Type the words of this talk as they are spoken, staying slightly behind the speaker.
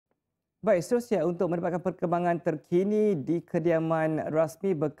Baik, seterusnya untuk mendapatkan perkembangan terkini di kediaman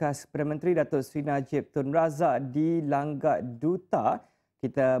rasmi bekas Perdana Menteri Datuk Seri Najib Razak di Langgak Duta,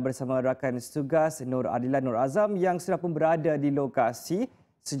 kita bersama rakan tugas Adilla Azam yang sudah pun berada di lokasi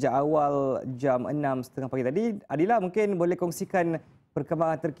sejak awal jam 6.30 pagi tadi. Adilla, mungkin boleh kongsikan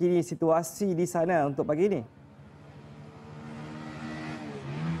perkembangan terkini situasi di sana untuk pagi ini.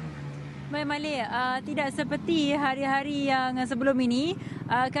 Baik Malik, tidak seperti hari-hari yang sebelum ini,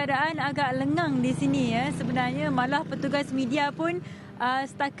 keadaan agak lengang di sini ya. Sebenarnya malah petugas media pun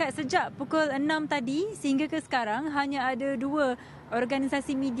setakat sejak pukul 6 tadi sehingga ke sekarang hanya ada 2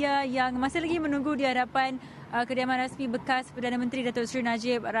 organisasi media yang masih lagi menunggu di hadapan kediaman rasmi bekas Perdana Menteri Datuk Seri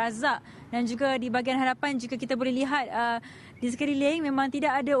Najib Razak. Dan juga di bahagian hadapan jika kita boleh lihat di sekeliling memang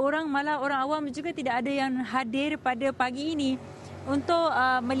tidak ada orang, malah orang awam juga tidak ada yang hadir pada pagi ini untuk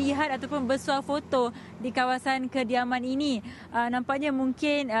melihat ataupun bersuah foto di kawasan kediaman ini. Nampaknya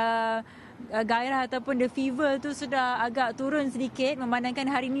mungkin gairah ataupun the fever tu sudah agak turun sedikit memandangkan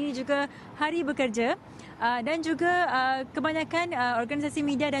hari ini juga hari bekerja. Dan juga kebanyakan organisasi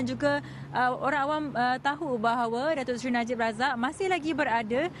media dan juga orang awam tahu bahawa Datuk Seri Najib Razak masih lagi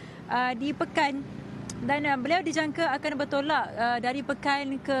berada di Pekan. Dan beliau dijangka akan bertolak dari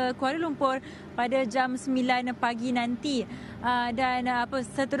Pekan ke Kuala Lumpur pada jam 9 pagi nanti. Dan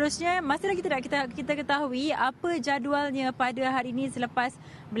seterusnya masih lagi tidak kita ketahui apa jadualnya pada hari ini selepas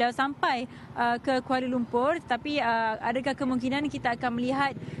beliau sampai ke Kuala Lumpur. Tapi adakah kemungkinan kita akan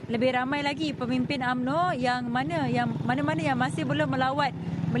melihat lebih ramai lagi pemimpin UMNO yang mana-mana yang masih belum melawat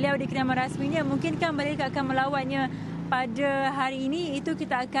beliau di kediaman rasminya. Mungkinkah mereka akan melawatnya pada hari ini? Itu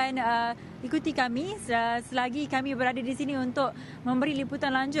kita akan ikuti kami selagi kami berada di sini untuk memberi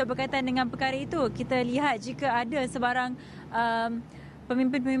liputan lanjut berkaitan dengan perkara itu. Kita lihat jika ada sebarang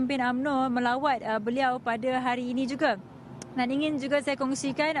pemimpin-pemimpin UMNO melawat beliau pada hari ini juga. Dan ingin juga saya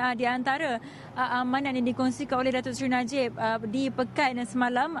kongsikan di antara amanat yang dikongsikan oleh Datuk Seri Najib di Pekan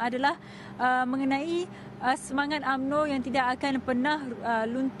semalam adalah mengenai semangat UMNO yang tidak akan pernah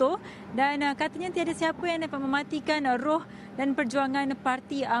luntur. Dan katanya tiada siapa yang dapat mematikan roh dan perjuangan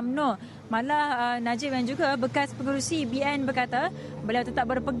parti UMNO. Malah Najib yang juga bekas pengerusi BN berkata beliau tetap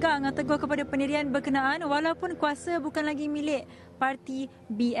berpegang teguh kepada pendirian berkenaan walaupun kuasa bukan lagi milik parti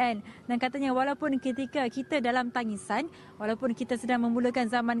BN. Dan katanya walaupun ketika kita dalam tangisan, walaupun kita sedang memulakan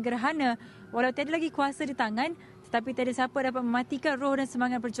zaman gerhana, walau tiada lagi kuasa di tangan, tetapi tiada siapa dapat mematikan roh dan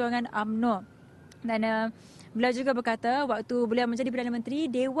semangat perjuangan UMNO. Dan beliau juga berkata waktu beliau menjadi Perdana Menteri,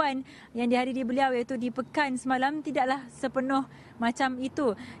 Dewan yang dihadiri beliau iaitu di Pekan semalam tidaklah sepenuh macam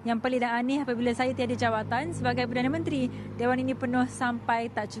itu. Yang pelik dan aneh apabila saya tiada jawatan sebagai Perdana Menteri, Dewan ini penuh sampai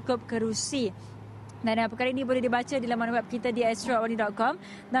tak cukup kerusi. Dan perkara ini boleh dibaca di laman web kita di astroawani.com.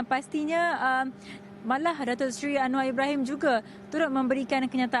 Dan pastinya malah Datuk Seri Anwar Ibrahim juga turut memberikan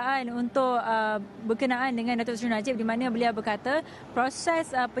kenyataan untuk berkenaan dengan Datuk Seri Najib, di mana beliau berkata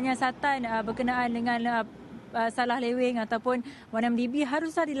proses penyiasatan berkenaan dengan salah leweng ataupun 1MDB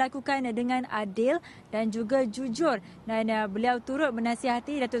haruslah dilakukan dengan adil dan juga jujur. Dan beliau turut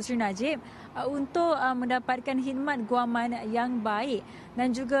menasihati Datuk Seri Najib untuk mendapatkan khidmat guaman yang baik.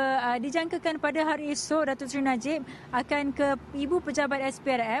 Dan juga dijangkakan pada hari esok Datuk Seri Najib akan ke Ibu Pejabat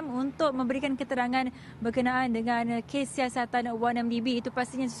SPRM untuk memberikan keterangan berkenaan dengan kes siasatan 1MDB. Itu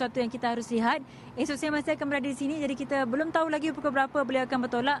pastinya sesuatu yang kita harus lihat. Esok saya masih akan berada di sini, jadi kita belum tahu lagi pukul berapa beliau akan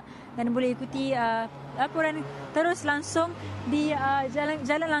bertolak. Dan boleh ikuti laporan terus langsung di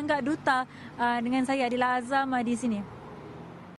Jalan Langgak Duta dengan saya Adilla Azam di sini.